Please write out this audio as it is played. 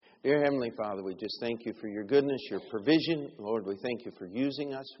Dear Heavenly Father, we just thank you for your goodness, your provision. Lord, we thank you for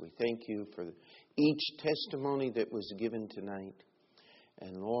using us. We thank you for each testimony that was given tonight.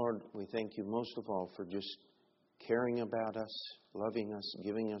 And Lord, we thank you most of all for just caring about us, loving us,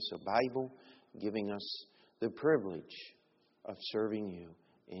 giving us a Bible, giving us the privilege of serving you.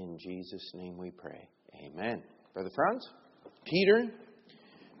 In Jesus' name we pray. Amen. Brother Franz, Peter,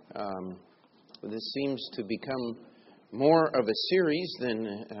 this seems to become more of a series than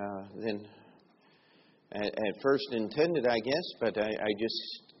at first intended, I guess. But I just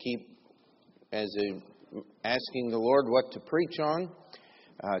keep asking the Lord what to preach on.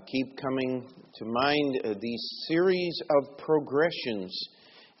 Keep coming to mind these series of progressions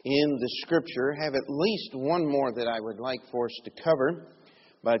in the Scripture. Have at least one more that I would like for us to cover.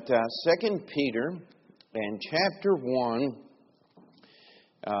 But 2 Peter and chapter 1,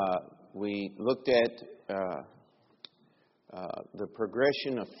 we looked at the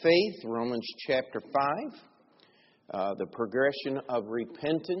progression of faith, Romans chapter 5, the progression of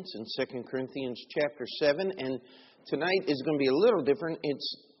repentance in 2 Corinthians chapter 7, and tonight is going to be a little different.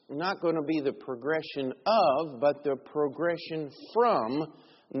 It's not going to be the progression of, but the progression from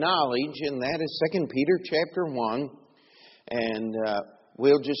knowledge, and that is 2 Peter chapter 1, and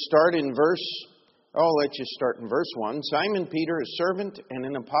we'll just start in I'll let you start in verse 1. Simon Peter, a servant and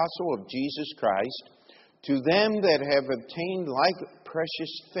an apostle of Jesus Christ, to them that have obtained like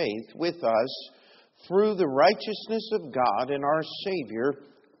precious faith with us through the righteousness of God and our Savior,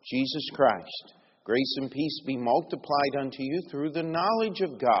 Jesus Christ. Grace and peace be multiplied unto you through the knowledge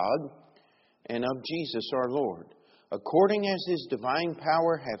of God and of Jesus our Lord, according as His divine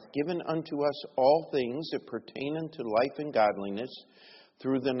power hath given unto us all things that pertain unto life and godliness,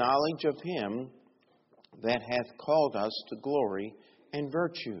 through the knowledge of Him that hath called us to glory and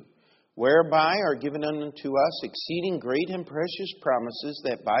virtue, whereby are given unto us exceeding great and precious promises,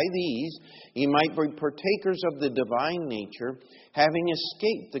 that by these ye might be partakers of the divine nature, having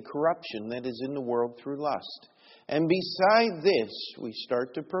escaped the corruption that is in the world through lust. And beside this, we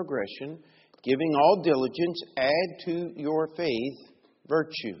start the progression, giving all diligence, add to your faith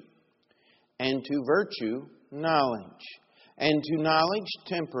virtue, and to virtue knowledge, and to knowledge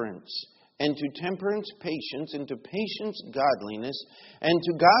temperance, and to temperance patience, and to patience godliness, and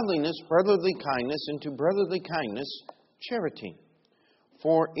to godliness brotherly kindness, and to brotherly kindness charity.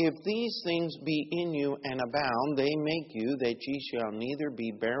 For if these things be in you and abound, they make you that ye shall neither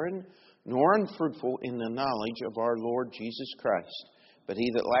be barren nor unfruitful in the knowledge of our Lord Jesus Christ. But he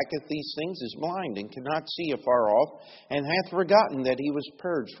that lacketh these things is blind, and cannot see afar off, and hath forgotten that he was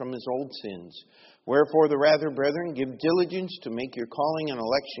purged from his old sins. Wherefore the rather, brethren, give diligence to make your calling and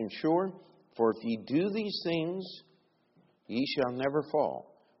election sure. For if ye do these things, ye shall never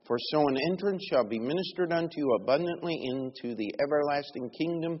fall. For so an entrance shall be ministered unto you abundantly into the everlasting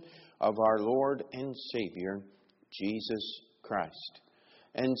kingdom of our Lord and Savior, Jesus Christ.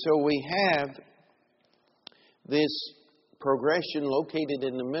 And so we have this progression located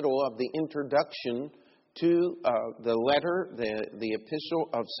in the middle of the introduction to the letter, the epistle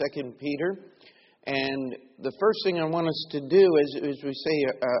of 2 Peter. And the first thing I want us to do is we say,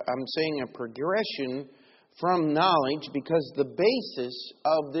 I'm saying a progression from knowledge, because the basis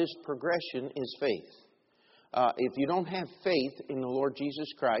of this progression is faith. If you don't have faith in the Lord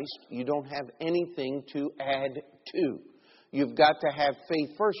Jesus Christ, you don't have anything to add to. You've got to have faith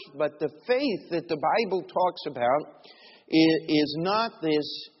first. But the faith that the Bible talks about is not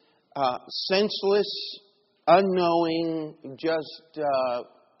this senseless, unknowing, just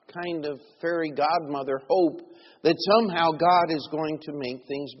kind of fairy godmother hope that somehow God is going to make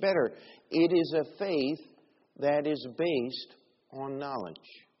things better. It is a faith that is based on knowledge.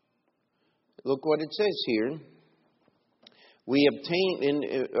 Look what it says here. We obtain in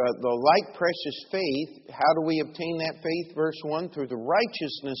the like precious faith. How do we obtain that faith? Verse 1, through the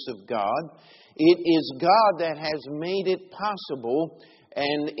righteousness of God. It is God that has made it possible.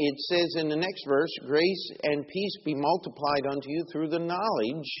 And it says in the next verse, grace and peace be multiplied unto you through the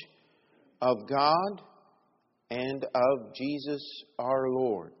knowledge of God and of Jesus our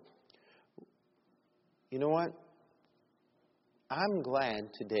Lord. You know what? I'm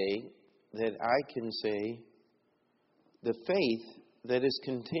glad today that I can say the faith that is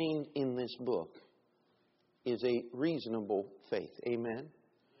contained in this book is a reasonable faith. Amen?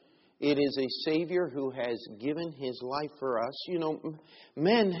 It is a Savior who has given His life for us. You know,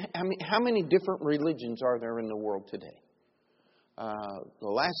 men, how many different religions are there in the world today? The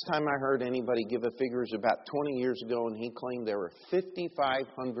last time I heard anybody give a figure was about 20 years ago, and he claimed there were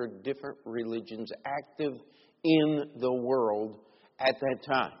 5,500 different religions active in the world at that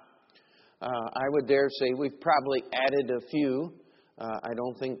time. I would dare say we've probably added a few I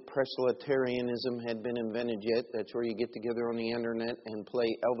don't think Presbyterianism had been invented yet. That's where you get together on the internet and play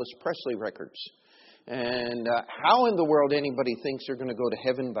Elvis Presley records. And how in the world anybody thinks they're going to go to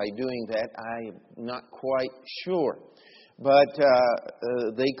heaven by doing that, I'm not quite sure. But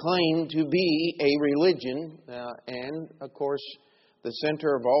they claim to be a religion, and of course, the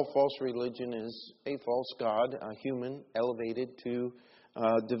center of all false religion is a false god, a human elevated to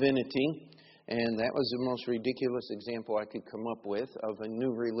divinity. And that was the most ridiculous example I could come up with of a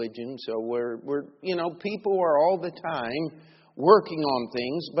new religion. So we're people are all the time working on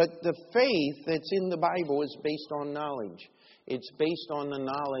things, but the faith that's in the Bible is based on knowledge. It's based on the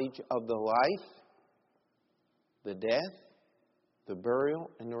knowledge of the life, the death, the burial,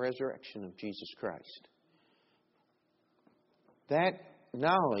 and the resurrection of Jesus Christ. That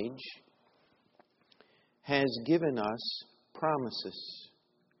knowledge has given us promises.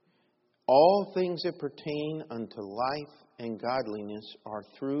 All things that pertain unto life and godliness are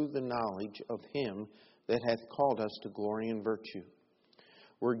through the knowledge of Him that hath called us to glory and virtue.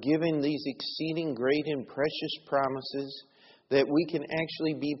 We're given these exceeding great and precious promises that we can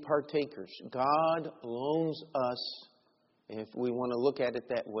actually be partakers. God loans us, if we want to look at it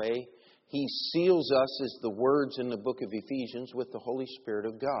that way, He seals us, as the words in the book of Ephesians, with the Holy Spirit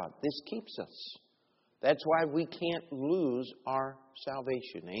of God. This keeps us. That's why we can't lose our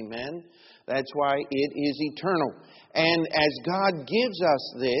salvation. Amen? That's why it is eternal. And as God gives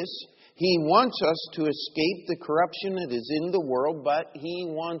us this, He wants us to escape the corruption that is in the world, but He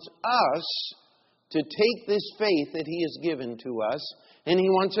wants us to take this faith that He has given to us, and He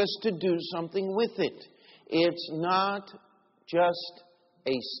wants us to do something with it. It's not just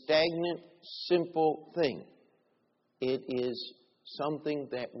a stagnant, simple thing. It is something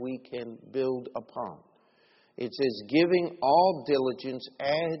that we can build upon. It says, giving all diligence,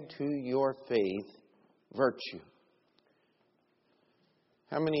 add to your faith virtue.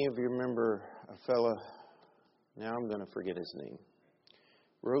 How many of you remember a fella, now I'm going to forget his name,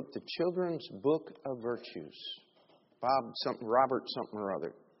 wrote the Children's Book of Virtues? Robert something or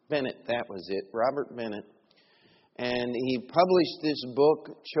other. Bennett, that was it. Robert Bennett. And he published this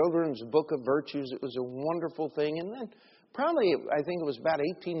book, Children's Book of Virtues. It was a wonderful thing. And then probably, I think it was about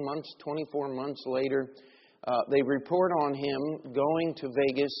 18 months, 24 months later, they report on him going to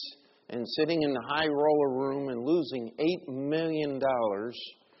Vegas and sitting in the high roller room and losing $8 million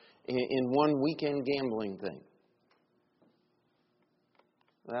in one weekend gambling thing.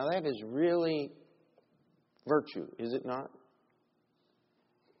 Now that is really virtue, is it not?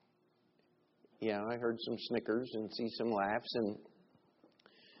 Yeah, I heard some snickers and see some laughs. And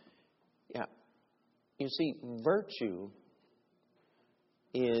yeah, you see, virtue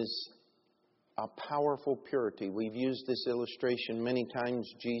is a powerful purity. We've used this illustration many times.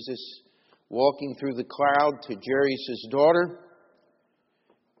 Jesus walking through the crowd to Jairus' daughter.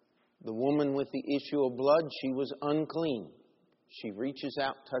 The woman with the issue of blood, she was unclean. She reaches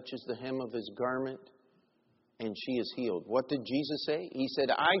out, touches the hem of His garment, and she is healed. What did Jesus say? He said,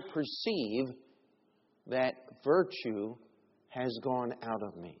 I perceive that virtue has gone out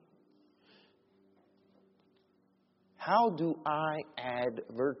of me. How do I add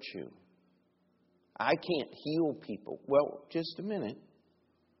virtue? I can't heal people. Well, just a minute.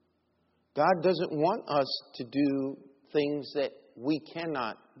 God doesn't want us to do things that we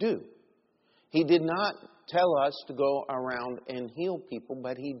cannot do. He did not tell us to go around and heal people,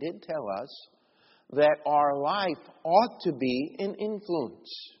 but He did tell us that our life ought to be an influence.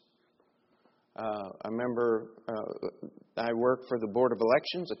 I remember I worked for the Board of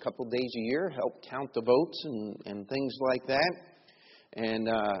Elections a couple days a year, helped count the votes and things like that. And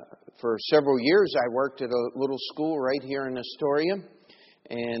for several years, I worked at a little school right here in Astoria.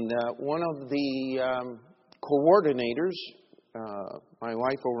 And one of the coordinators, my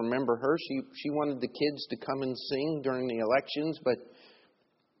wife will remember her, she wanted the kids to come and sing during the elections, but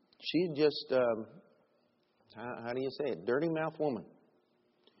she just, how do you say it, dirty mouth woman.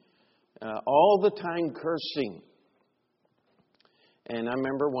 All the time cursing. And I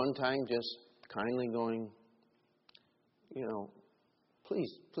remember one time just kindly going,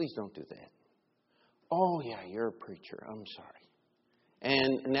 please don't do that. Oh, yeah, you're a preacher. I'm sorry.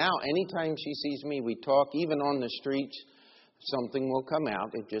 And now, anytime she sees me, we talk, even on the streets, something will come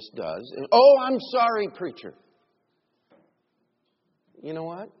out. It just does. And, oh, I'm sorry, preacher. You know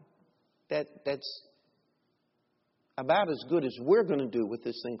what? That's about as good as we're going to do with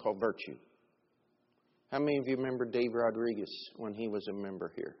this thing called virtue. How many of you remember Dave Rodriguez when he was a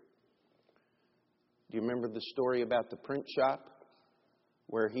member here? Do you remember the story about the print shop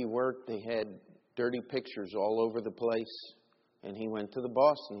where he worked? They had dirty pictures all over the place. And he went to the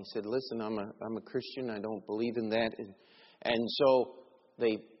boss and he said, listen, I'm a Christian. I don't believe in that. And so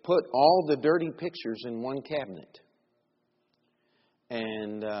they put all the dirty pictures in one cabinet.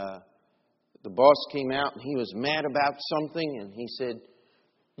 And the boss came out and he was mad about something. And he said,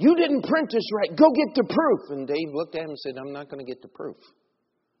 "You didn't print this right. Go get the proof." And Dave looked at him and said, "I'm not going to get the proof."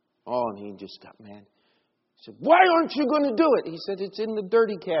 Oh, and he just got mad. He said, "Why aren't you going to do it?" He said, "It's in the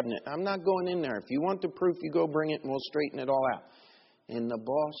dirty cabinet. I'm not going in there. If you want the proof, you go bring it and we'll straighten it all out." And the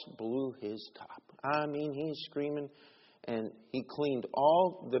boss blew his top. I mean, he's screaming. And he cleaned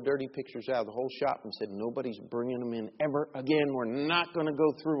all the dirty pictures out of the whole shop and said, "Nobody's bringing them in ever again. We're not going to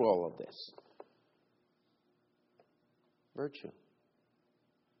go through all of this." Virtue.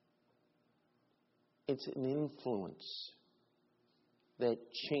 It's an influence that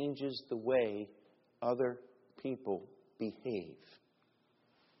changes the way other people behave.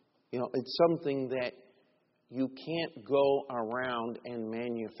 It's something that you can't go around and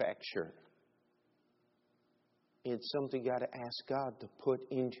manufacture. It's something you got to ask God to put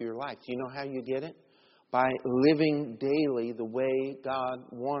into your life. Do you know how you get it? By living daily the way God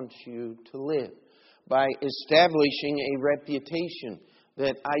wants you to live. By establishing a reputation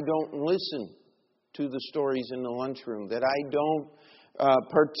that I don't listen to the stories in the lunchroom, that I don't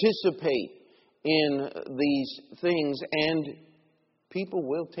participate in these things, and people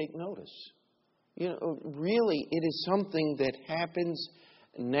will take notice. Really, it is something that happens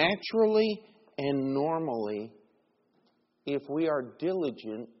naturally and normally if we are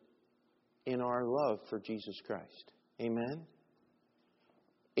diligent in our love for Jesus Christ. Amen?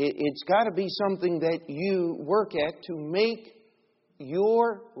 It's got to be something that you work at to make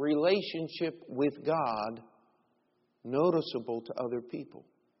your relationship with God noticeable to other people.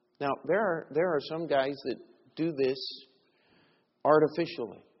 Now, there are some guys that do this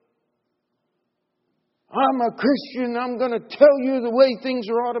artificially. I'm a Christian, I'm going to tell you the way things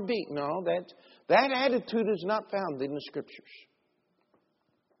ought to be. No, that attitude is not found in the Scriptures.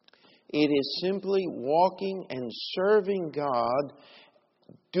 It is simply walking and serving God,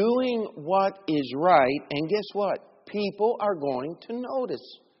 doing what is right, and guess what? People are going to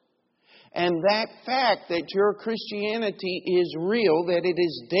notice. And that fact that your Christianity is real, that it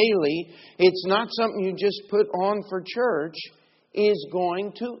is daily, it's not something you just put on for church, is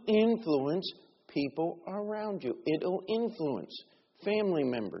going to influence people around you. It'll influence family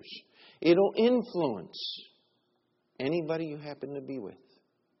members. It'll influence anybody you happen to be with.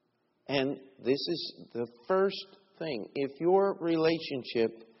 And this is the first thing. If your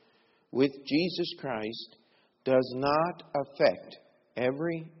relationship with Jesus Christ does not affect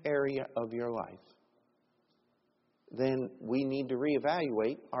every area of your life, then we need to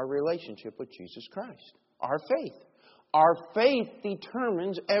reevaluate our relationship with Jesus Christ. Our faith. Our faith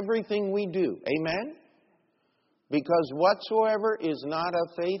determines everything we do. Amen? Because whatsoever is not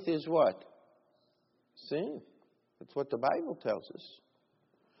of faith is what? Sin. That's what the Bible tells us.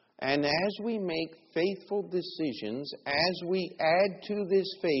 And as we make faithful decisions, as we add to this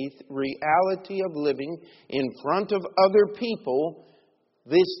faith reality of living in front of other people,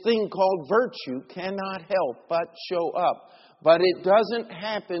 this thing called virtue cannot help but show up. But it doesn't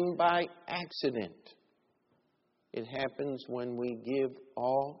happen by accident. It happens when we give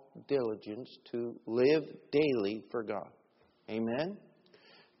all diligence to live daily for God. Amen?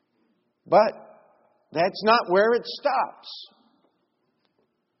 But that's not where it stops.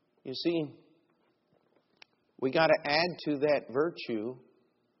 You see, we got to add to that virtue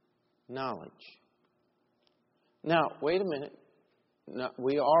knowledge. Now, wait a minute. No,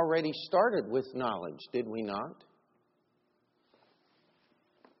 we already started with knowledge, did we not?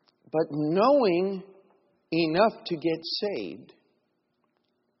 But knowing enough to get saved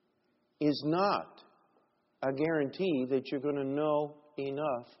is not a guarantee that you're going to know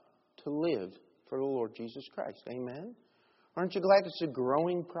enough to live for the Lord Jesus Christ. Amen? Aren't you glad it's a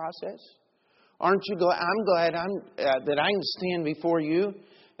growing process? Aren't you glad? I'm glad that I can stand before you.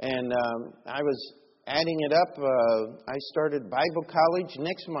 And I was adding it up. I started Bible college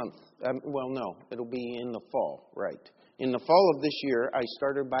next month. It'll be in the fall, right? In the fall of this year, I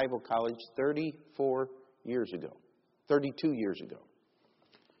started Bible college 32 years ago.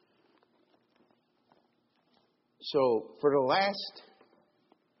 So for the last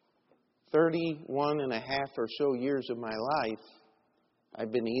 31 and a half or so years of my life,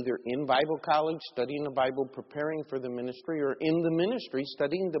 I've been either in Bible college, studying the Bible, preparing for the ministry, or in the ministry,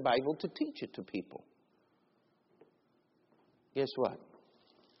 studying the Bible to teach it to people. Guess what?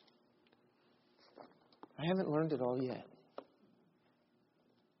 I haven't learned it all yet.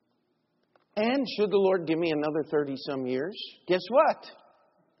 And should the Lord give me another 30-some years, guess what?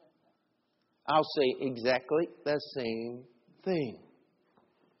 I'll say exactly the same thing.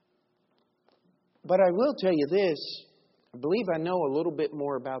 But I will tell you this. I believe I know a little bit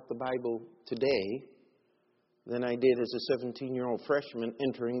more about the Bible today than I did as a 17-year-old freshman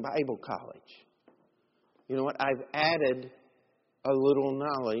entering Bible college. You know what? I've added a little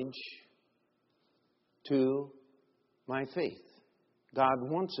knowledge to my faith. God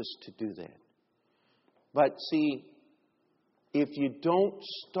wants us to do that. But see, if you don't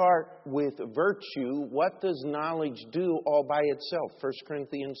start with virtue, what does knowledge do all by itself? 1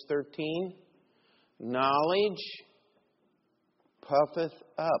 Corinthians 13, knowledge puffeth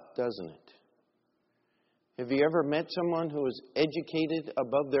up, doesn't it? Have you ever met someone who is educated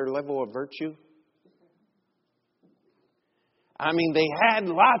above their level of virtue? I mean, they had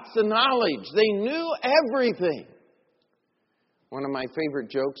lots of knowledge. They knew everything. One of my favorite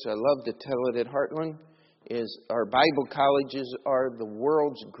jokes, I love to tell it at Heartland, is our Bible colleges are the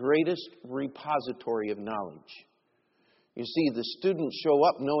world's greatest repository of knowledge. You see, the students show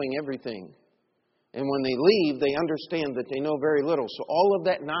up knowing everything. And when they leave, they understand that they know very little. So all of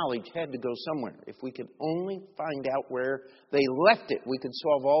that knowledge had to go somewhere. If we could only find out where they left it, we could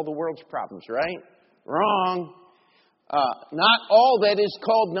solve all the world's problems, right? Wrong. Not all that is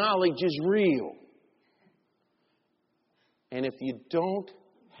called knowledge is real. And if you don't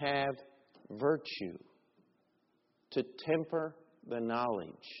have virtue to temper the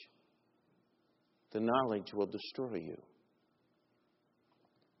knowledge will destroy you.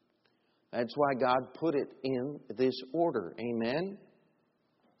 That's why God put it in this order. Amen?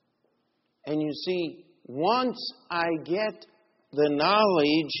 And you see, once I get the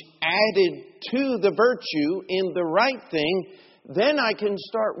knowledge added to the virtue in the right thing, then I can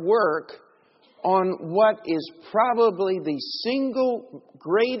start work on what is probably the single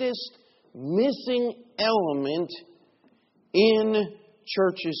greatest missing element in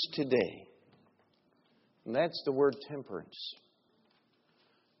churches today. And that's the word temperance.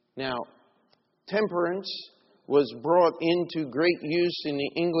 Now, temperance was brought into great use in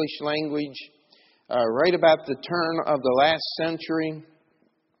the English language right about the turn of the last century,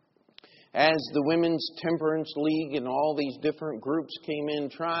 as the Women's Temperance League and all these different groups came in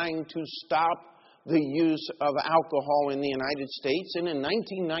trying to stop the use of alcohol in the United States. And in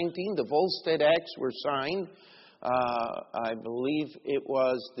 1919, the Volstead Acts were signed. I believe it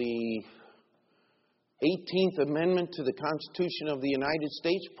was the 18th Amendment to the Constitution of the United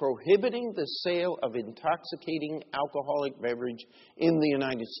States, prohibiting the sale of intoxicating alcoholic beverage in the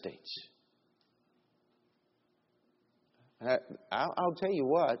United States. I'll tell you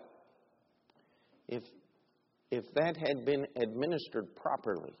what, if that had been administered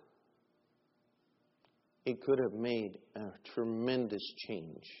properly, it could have made a tremendous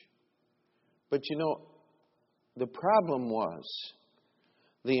change. But you know, the problem was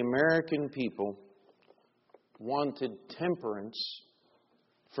the American people wanted temperance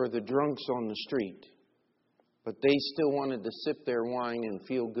for the drunks on the street, but they still wanted to sip their wine and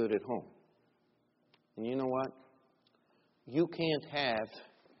feel good at home. And you know what? You can't have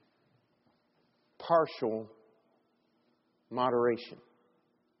partial moderation.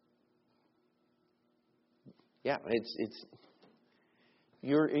 Yeah,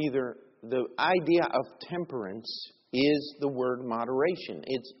 you're either, the idea of temperance is the word moderation.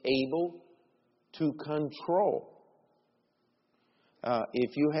 It's able to control.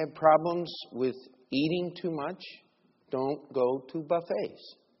 If you have problems with eating too much, don't go to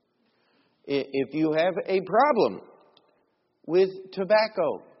buffets. If you have a problem with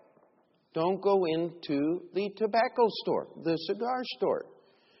tobacco, don't go into the tobacco store, the cigar store.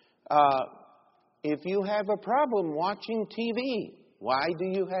 If you have a problem watching TV, why do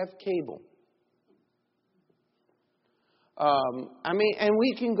you have cable? And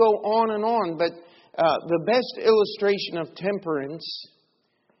we can go on and on, but the best illustration of temperance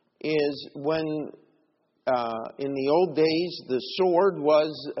is when, in the old days, the sword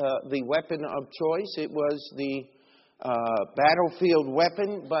was the weapon of choice. It was the battlefield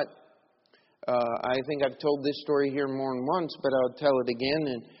weapon, but I think I've told this story here more than once, but I'll tell it again.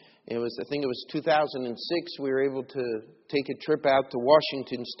 And I think it was 2006, we were able to take a trip out to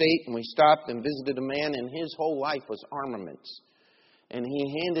Washington State, and we stopped and visited a man, and his whole life was armaments. And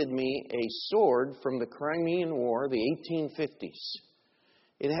he handed me a sword from the Crimean War, the 1850s.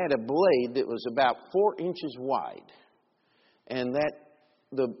 It had a blade that was about 4 inches wide, and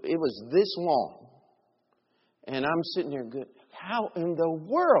it was this long. And I'm sitting there going, how in the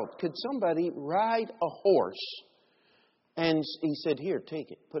world could somebody ride a horse? And he said, here,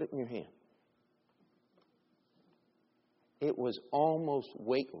 take it. Put it in your hand. It was almost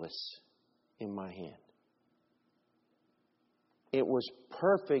weightless in my hand. It was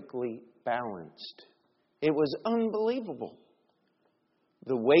perfectly balanced. It was unbelievable.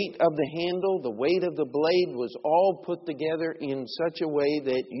 The weight of the handle, the weight of the blade was all put together in such a way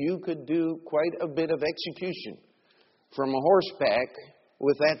that you could do quite a bit of execution from a horseback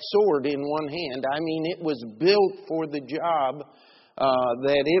with that sword in one hand. I mean, it was built for the job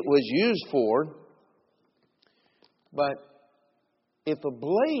that it was used for. But if a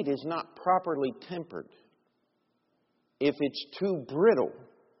blade is not properly tempered, if it's too brittle,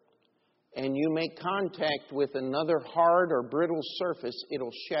 and you make contact with another hard or brittle surface,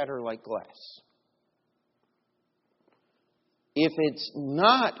 it'll shatter like glass. If it's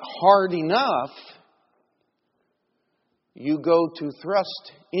not hard enough, you go to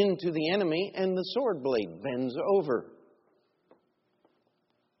thrust into the enemy and the sword blade bends over.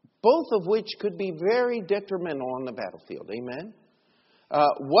 Both of which could be very detrimental on the battlefield. Amen?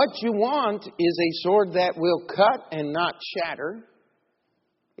 What you want is a sword that will cut and not shatter.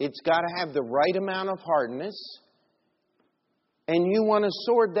 It's got to have the right amount of hardness. And you want a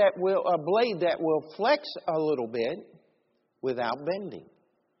blade that will flex a little bit without bending.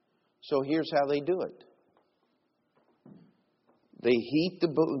 So here's how they do it. They heat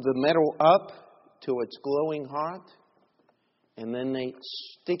the metal up till it's glowing hot. And then they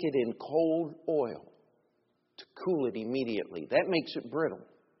stick it in cold oil to cool it immediately. That makes it brittle.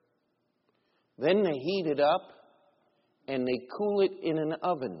 Then they heat it up. And they cool it in an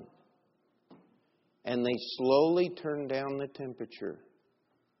oven. And they slowly turn down the temperature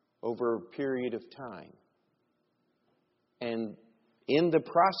over a period of time. And in the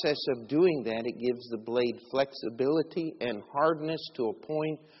process of doing that, it gives the blade flexibility and hardness to a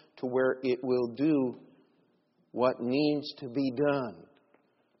point to where it will do what needs to be done.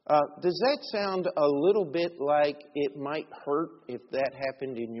 Does that sound a little bit like it might hurt if that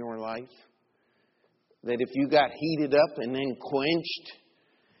happened in your life? That if you got heated up and then quenched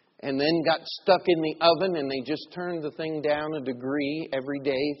and then got stuck in the oven and they just turned the thing down a degree every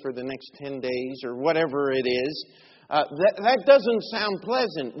day for the next 10 days or whatever it is, that doesn't sound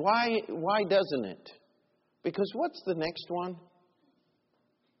pleasant. Why doesn't it? Because what's the next one?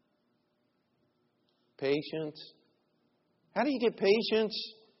 Patience. How do you get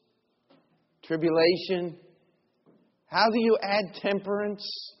patience? Tribulation. How do you add temperance?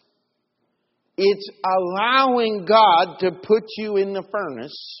 It's allowing God to put you in the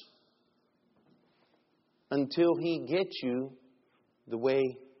furnace until He gets you the way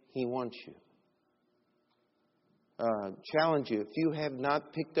He wants you. Challenge you. If you have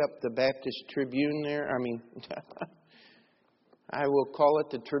not picked up the Baptist Tribune there, I will call it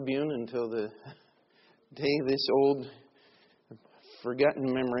the Tribune until the day this old forgotten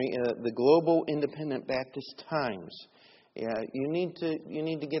memory, the Global Independent Baptist Times. Yeah, you need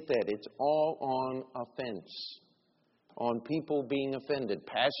to get that. It's all on offense, on people being offended,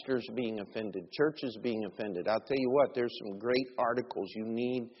 pastors being offended, churches being offended. I'll tell you what, there's some great articles. You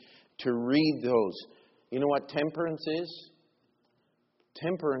need to read those. You know what temperance is?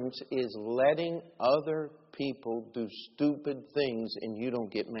 Temperance is letting other people do stupid things and you don't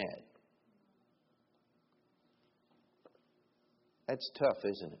get mad. That's tough,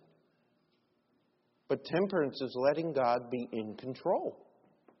 isn't it? But temperance is letting God be in control.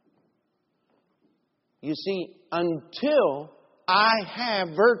 You see, until I have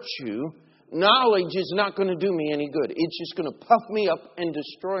virtue, knowledge is not going to do me any good. It's just going to puff me up and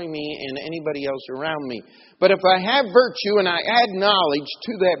destroy me and anybody else around me. But if I have virtue and I add knowledge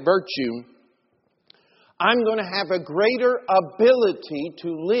to that virtue, I'm going to have a greater ability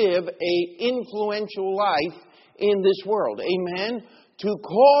to live an influential life in this world. Amen? To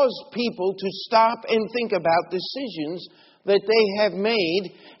cause people to stop and think about decisions that they have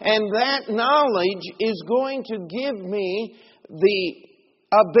made. And that knowledge is going to give me the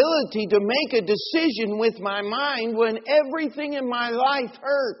ability to make a decision with my mind when everything in my life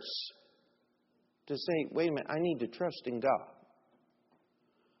hurts. To say, wait a minute, I need to trust in God.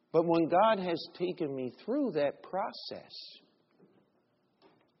 But when God has taken me through that process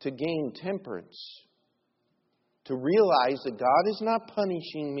to gain temperance, to realize that God is not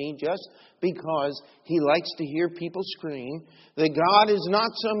punishing me just because He likes to hear people scream. That God is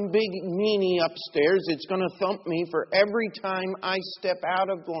not some big meanie upstairs that's going to thump me for every time I step out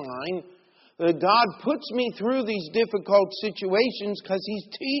of line. That God puts me through these difficult situations because He's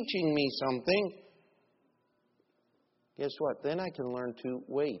teaching me something. Guess what? Then I can learn to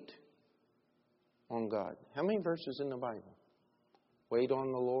wait on God. How many verses in the Bible? Wait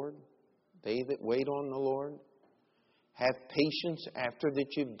on the Lord. They that wait on the Lord. Have patience after that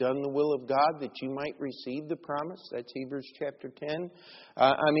you've done the will of God, that you might receive the promise. That's Hebrews chapter 10.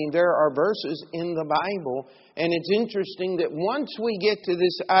 There are verses in the Bible, and it's interesting that once we get to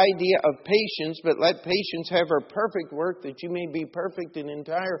this idea of patience, but let patience have her perfect work, that you may be perfect and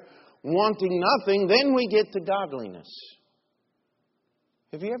entire, wanting nothing, then we get to godliness.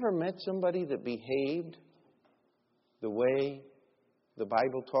 Have you ever met somebody that behaved the way the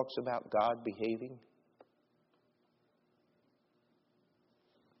Bible talks about God behaving?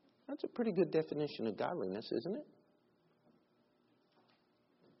 That's a pretty good definition of godliness, isn't it?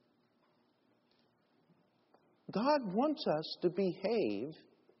 God wants us to behave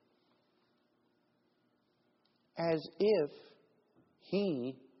as if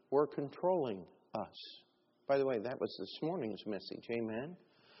He were controlling us. By the way, that was this morning's message. Amen?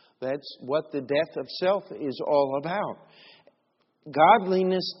 That's what the death of self is all about.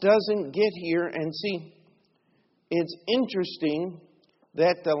 Godliness doesn't get here. And see, it's interesting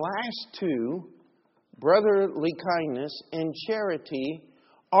that the last two, brotherly kindness and charity,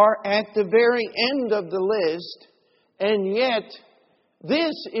 are at the very end of the list, and yet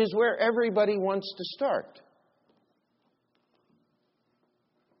this is where everybody wants to start.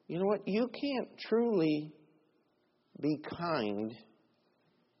 You know what? You can't truly be kind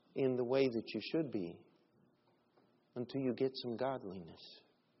in the way that you should be until you get some godliness.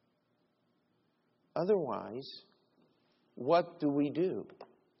 Otherwise, what do?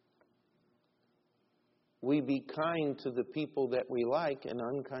 We be kind to the people that we like and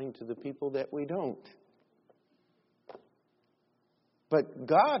unkind to the people that we don't. But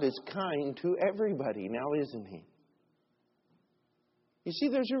God is kind to everybody now, isn't He? You see,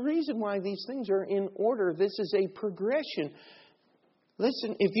 there's a reason why these things are in order. This is a progression.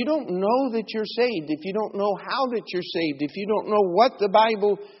 Listen, if you don't know that you're saved, if you don't know how that you're saved, if you don't know what the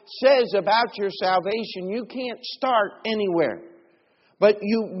Bible says about your salvation, you can't start anywhere. But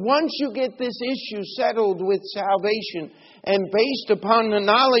once you get this issue settled with salvation and based upon the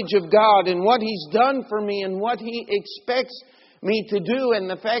knowledge of God and what He's done for me and what He expects me to do and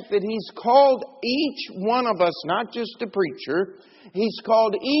the fact that He's called each one of us, not just a preacher, He's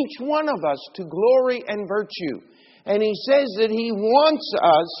called each one of us to glory and virtue. And He says that He wants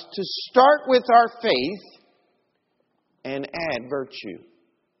us to start with our faith and add virtue.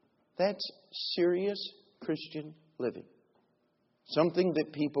 That's serious Christian living. Something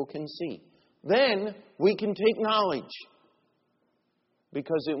that people can see. Then we can take knowledge,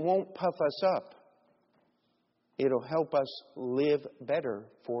 because it won't puff us up. It'll help us live better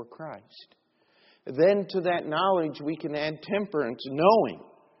for Christ. Then to that knowledge we can add temperance, knowing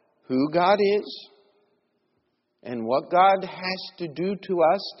who God is and what God has to do to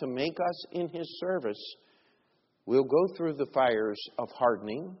us to make us in His service. We'll go through the fires of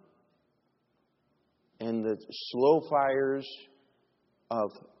hardening and the slow fires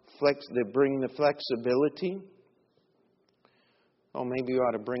that bring the flexibility. Oh, maybe you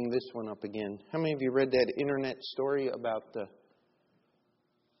ought to bring this one up again. How many of you read that internet story about the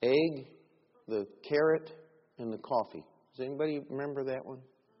egg, the carrot, and the coffee? Does anybody remember that one?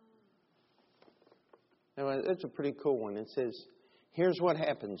 That's a pretty cool one. It says, here's what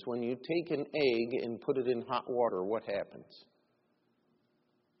happens when you take an egg and put it in hot water. What happens?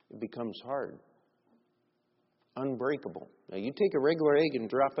 It becomes hard. Unbreakable. Now, you take a regular egg and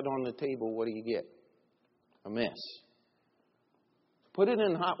drop it on the table, what do you get? A mess. Put it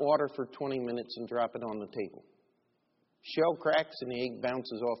in hot water for 20 minutes and drop it on the table. Shell cracks and the egg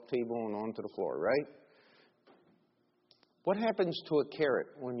bounces off the table and onto the floor, right? What happens to a carrot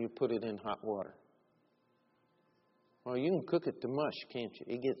when you put it in hot water? Well, you can cook it to mush, can't you?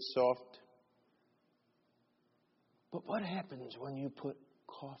 It gets soft. But what happens when you put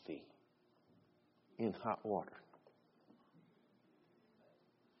coffee in hot water?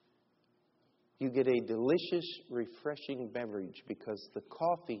 You get a delicious, refreshing beverage because the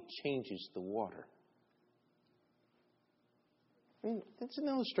coffee changes the water. It's an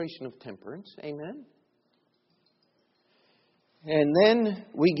illustration of temperance. Amen? And then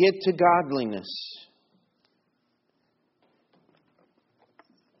we get to godliness.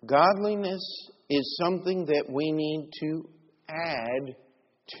 Godliness is something that we need to add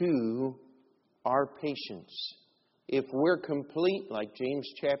to our patience. If we're complete, like James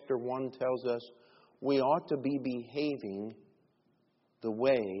chapter 1 tells us, we ought to be behaving the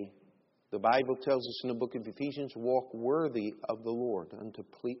way the Bible tells us in the book of Ephesians, walk worthy of the Lord unto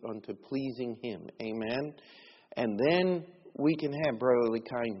pleasing Him. Amen? And then we can have brotherly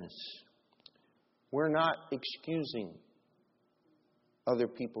kindness. We're not excusing other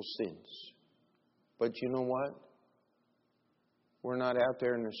people's sins. But you know what? We're not out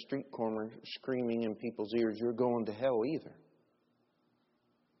there in the street corner screaming in people's ears, "You're going to hell," either.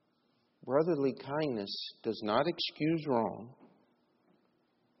 Brotherly kindness does not excuse wrong.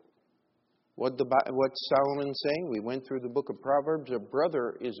 What's Solomon saying? We went through the book of Proverbs. A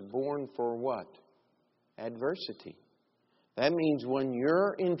brother is born for what? Adversity. That means when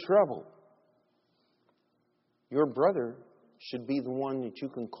you're in trouble, your brother should be the one that you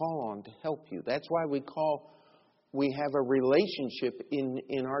can call on to help you. That's why we have a relationship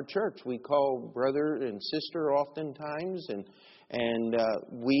in our church. We call brother and sister oftentimes, and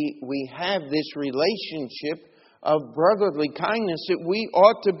we have this relationship of brotherly kindness that we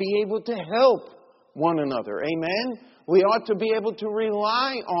ought to be able to help one another. Amen? We ought to be able to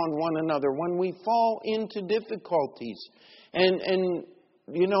rely on one another when we fall into difficulties. And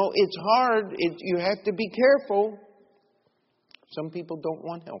you know, it's hard. You have to be careful. Some people don't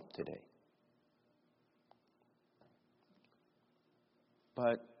want help today.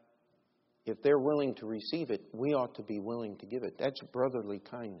 But if they're willing to receive it, we ought to be willing to give it. That's brotherly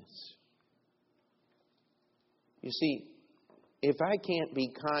kindness. You see, if I can't be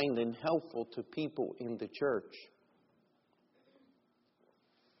kind and helpful to people in the church,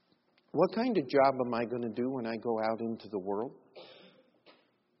 what kind of job am I going to do when I go out into the world?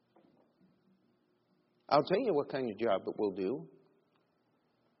 I'll tell you what kind of job it will do.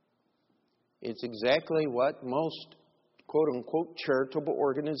 It's exactly what most quote-unquote charitable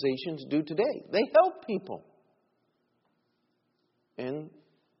organizations do today. They help people. And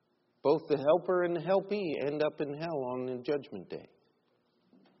both the helper and the helpee end up in hell on the judgment day.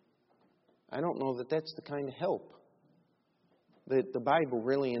 I don't know that that's the kind of help that the Bible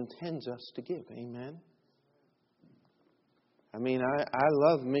really intends us to give. Amen? I mean, I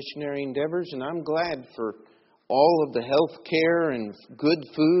love missionary endeavors, and I'm glad for all of the health care and good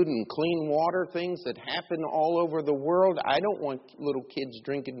food and clean water things that happen all over the world. I don't want little kids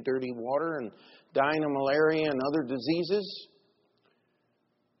drinking dirty water and dying of malaria and other diseases.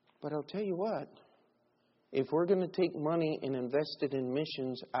 But I'll tell you what, if we're going to take money and invest it in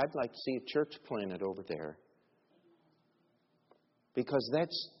missions, I'd like to see a church planted over there. Because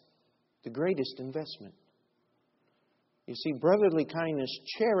that's the greatest investment. You see, brotherly kindness,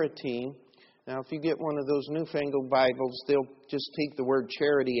 charity. Now, if you get one of those newfangled Bibles, they'll just take the word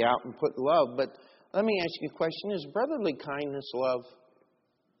charity out and put love. But let me ask you a question. Is brotherly kindness love?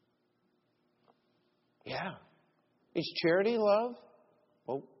 Yeah. Is charity love?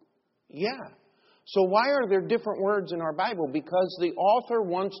 Well, yeah. So why are there different words in our Bible? Because the author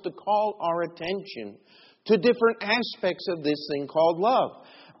wants to call our attention to different aspects of this thing called love.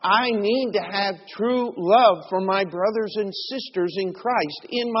 I need to have true love for my brothers and sisters in Christ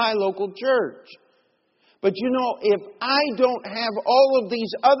in my local church. But you know, if I don't have all of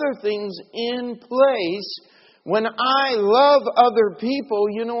these other things in place, when I love other people,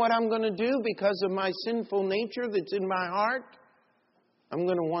 you know what I'm going to do because of my sinful nature that's in my heart? I'm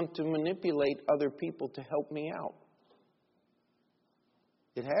going to want to manipulate other people to help me out.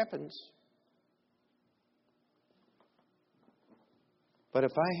 It happens. But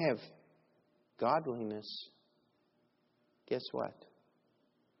if I have godliness, guess what?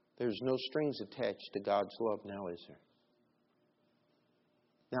 There's no strings attached to God's love now, is there?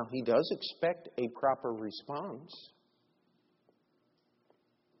 Now, He does expect a proper response.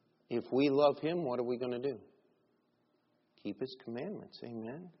 If we love Him, what are we going to do? Keep His commandments.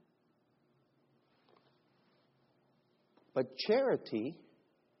 Amen? But charity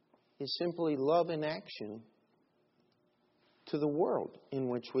is simply love in action to the world in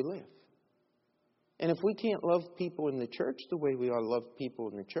which we live. And if we can't love people in the church the way we ought to love people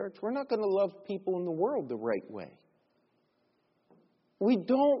in the church, we're not going to love people in the world the right way. We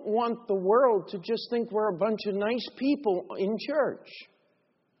don't want the world to just think we're a bunch of nice people in church.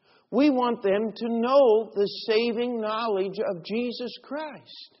 We want them to know the saving knowledge of Jesus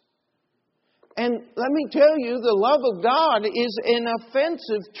Christ. And let me tell you, the love of God is an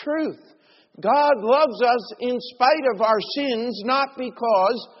offensive truth. God loves us in spite of our sins, not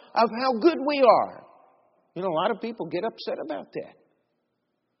because of how good we are. You know, a lot of people get upset about that.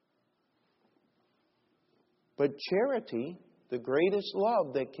 But charity, the greatest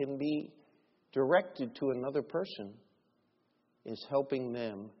love that can be directed to another person, is helping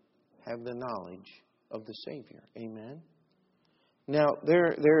them have the knowledge of the Savior. Amen? Now,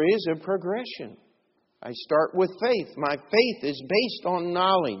 there is a progression. I start with faith. My faith is based on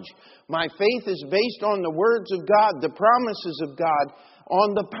knowledge. My faith is based on the words of God, the promises of God,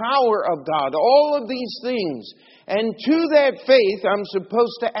 on the power of God, all of these things. And to that faith, I'm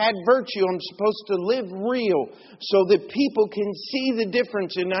supposed to add virtue. I'm supposed to live real so that people can see the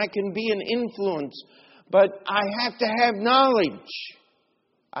difference and I can be an influence. But I have to have knowledge.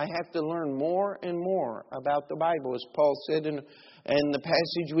 I have to learn more and more about the Bible, as Paul said in the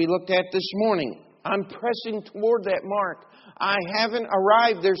passage we looked at this morning. I'm pressing toward that mark. I haven't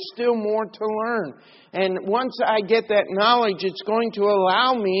arrived. There's still more to learn. And once I get that knowledge, it's going to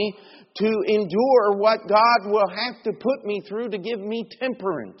allow me to endure what God will have to put me through to give me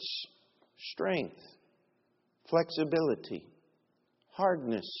temperance, strength, flexibility,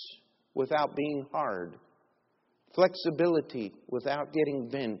 hardness without being hard, flexibility without getting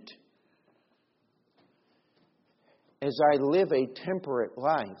bent. As I live a temperate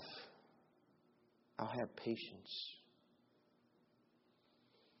life, I'll have patience.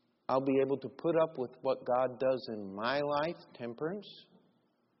 I'll be able to put up with what God does in my life, temperance,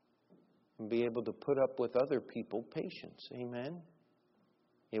 and be able to put up with other people, patience. Amen?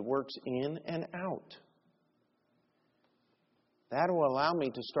 It works in and out. That will allow me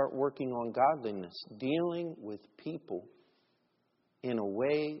to start working on godliness, dealing with people in a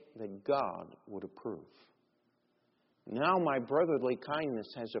way that God would approve. Now my brotherly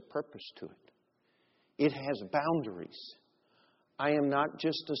kindness has a purpose to it. It has boundaries. I am not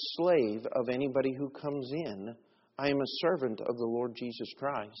just a slave of anybody who comes in. I am a servant of the Lord Jesus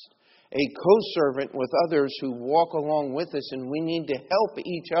Christ. A co-servant with others who walk along with us, and we need to help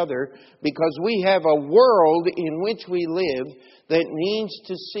each other because we have a world in which we live that needs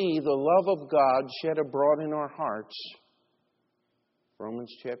to see the love of God shed abroad in our hearts.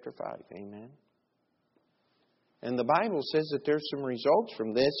 Romans chapter 5, amen. And the Bible says that there's some results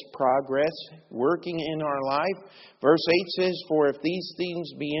from this progress working in our life. Verse 8 says, "For if these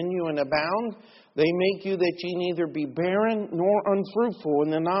things be in you and abound, they make you that ye neither be barren nor unfruitful in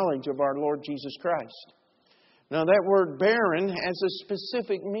the knowledge of our Lord Jesus Christ." Now that word barren has a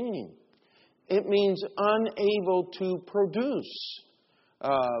specific meaning. It means unable to produce.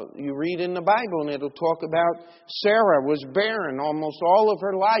 You read in the Bible and it'll talk about Sarah was barren almost all of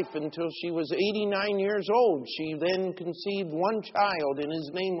her life until she was 89 years old. She then conceived one child and his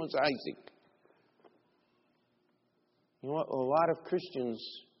name was Isaac. You know what? A lot of Christians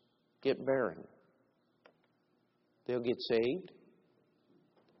get barren. They'll get saved.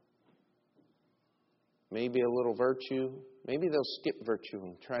 Maybe a little virtue. Maybe they'll skip virtue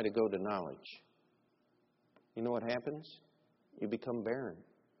and try to go to knowledge. You know what happens? You become barren.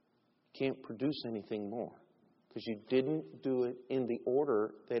 You can't produce anything more because you didn't do it in the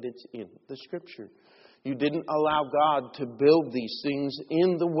order that it's in the Scripture. You didn't allow God to build these things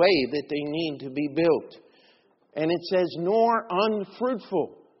in the way that they need to be built. And it says, nor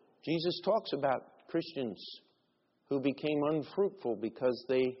unfruitful. Jesus talks about Christians who became unfruitful because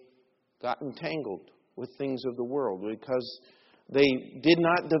they got entangled with things of the world, because they did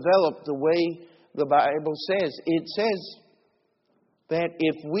not develop the way the Bible says. It says that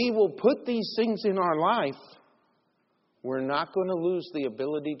if we will put these things in our life, we're not going to lose the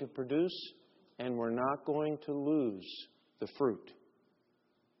ability to produce, and we're not going to lose the fruit.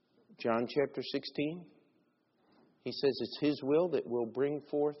 John chapter 16, he says it's His will that will bring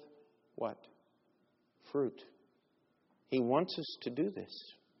forth what? Fruit. He wants us to do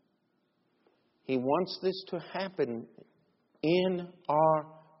this. He wants this to happen in our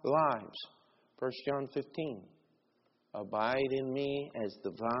lives. 1 John 15. Abide in me as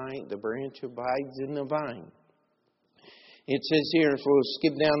the branch abides in the vine. It says here, if we'll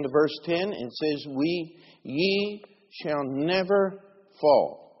skip down to verse 10, it says, ye shall never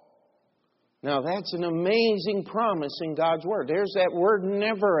fall. Now that's an amazing promise in God's Word. There's that word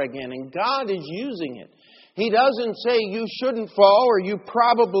never again, and God is using it. He doesn't say you shouldn't fall or you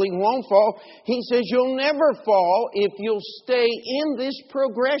probably won't fall. He says you'll never fall if you'll stay in this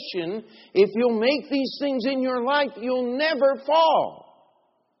progression. If you'll make these things in your life, you'll never fall.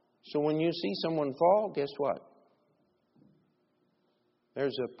 So when you see someone fall, guess what?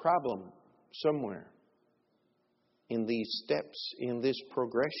 There's a problem somewhere in these steps, in this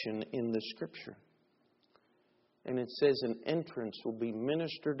progression in the Scripture. And it says an entrance will be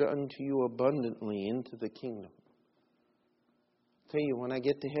ministered unto you abundantly into the kingdom. I'll tell you, when I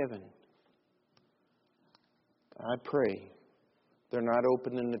get to heaven, I pray they're not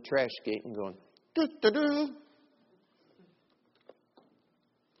opening the trash gate and going, doo-doo-doo.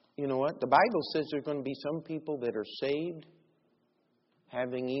 You know what? The Bible says there's going to be some people that are saved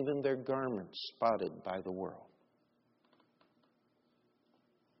having even their garments spotted by the world.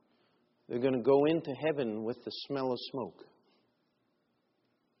 They're going to go into heaven with the smell of smoke.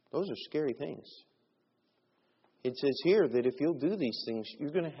 Those are scary things. It says here that if you'll do these things,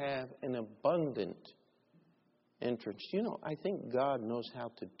 you're going to have an abundant entrance. You know, I think God knows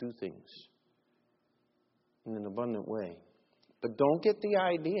how to do things in an abundant way. But don't get the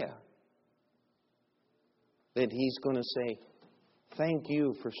idea that He's going to say, thank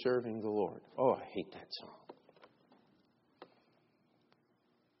you for serving the Lord. Oh, I hate that song.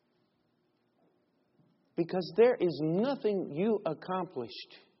 Because there is nothing you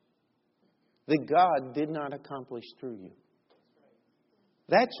accomplished that God did not accomplish through you.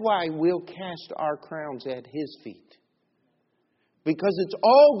 That's why we'll cast our crowns at His feet. Because it's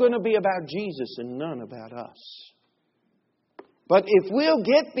all going to be about Jesus and none about us. But if we'll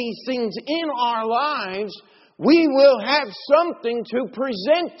get these things in our lives, we will have something to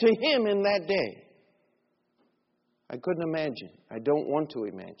present to Him in that day. I couldn't imagine. I don't want to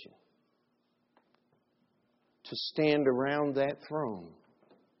imagine. To stand around that throne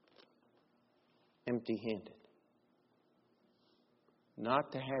empty-handed.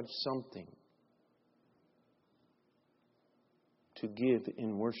 Not to have something to give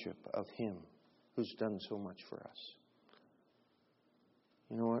in worship of Him who's done so much for us.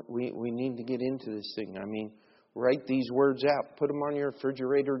 You know what? We need to get into this thing. I mean, write these words out. Put them on your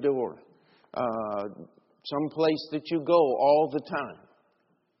refrigerator door. Some place that you go all the time.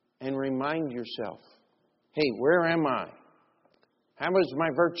 And remind yourself, hey, where am I? How is my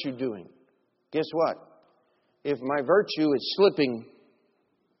virtue doing? Guess what? If my virtue is slipping,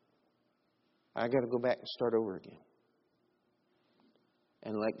 I got to go back and start over again.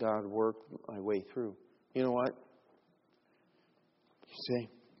 And let God work my way through. You know what? You say,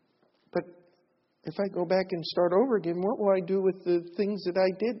 but if I go back and start over again, what will I do with the things that I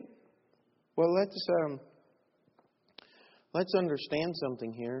did? Well, let's understand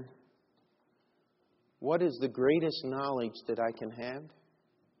something here. What is the greatest knowledge that I can have?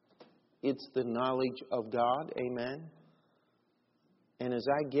 It's the knowledge of God. Amen. And as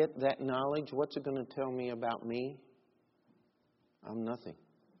I get that knowledge, what's it going to tell me about me? I'm nothing.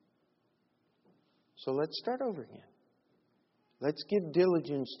 So let's start over again. Let's give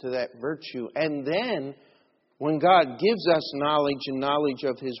diligence to that virtue. And then, when God gives us knowledge and knowledge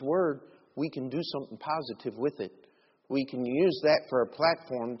of His Word, we can do something positive with it. We can use that for a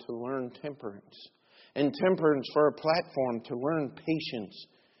platform to learn temperance. And temperance for a platform to learn patience.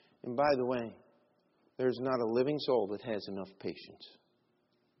 And by the way, there's not a living soul that has enough patience.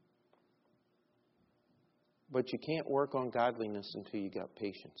 But you can't work on godliness until you got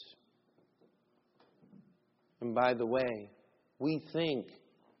patience. And by the way, we think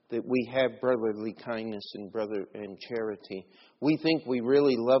that we have brotherly kindness and charity. We think we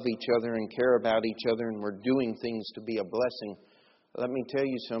really love each other and care about each other and we're doing things to be a blessing. Let me tell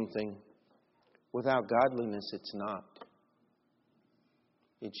you something. Without godliness, it's not.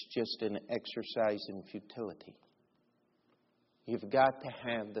 It's just an exercise in futility. You've got to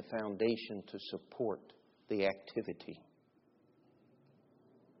have the foundation to support the activity.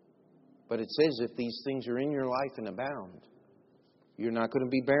 But it says if these things are in your life and abound, you're not going to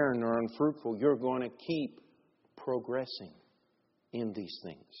be barren or unfruitful. You're going to keep progressing in these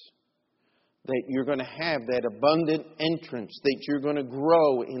things. That you're going to have that abundant entrance. That you're going to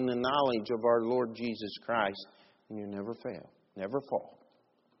grow in the knowledge of our Lord Jesus Christ. And you never fail. Never fall.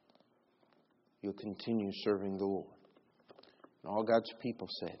 You'll continue serving the Lord. And all God's people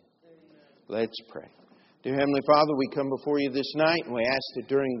said, let's pray. Dear Heavenly Father, we come before you this night and we ask that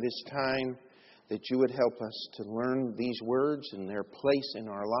during this time that you would help us to learn these words and their place in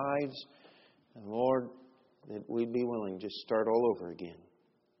our lives. And Lord, that we'd be willing to just start all over again.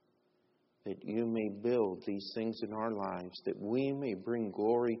 That you may build these things in our lives, that we may bring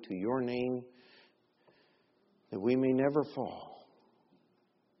glory to your name, that we may never fall.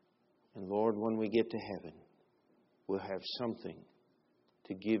 And Lord, when we get to heaven, we'll have something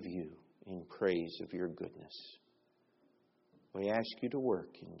to give you in praise of your goodness. We ask you to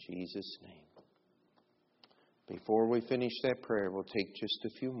work in Jesus' name. Before we finish that prayer, we'll take just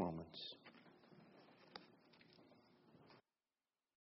a few moments.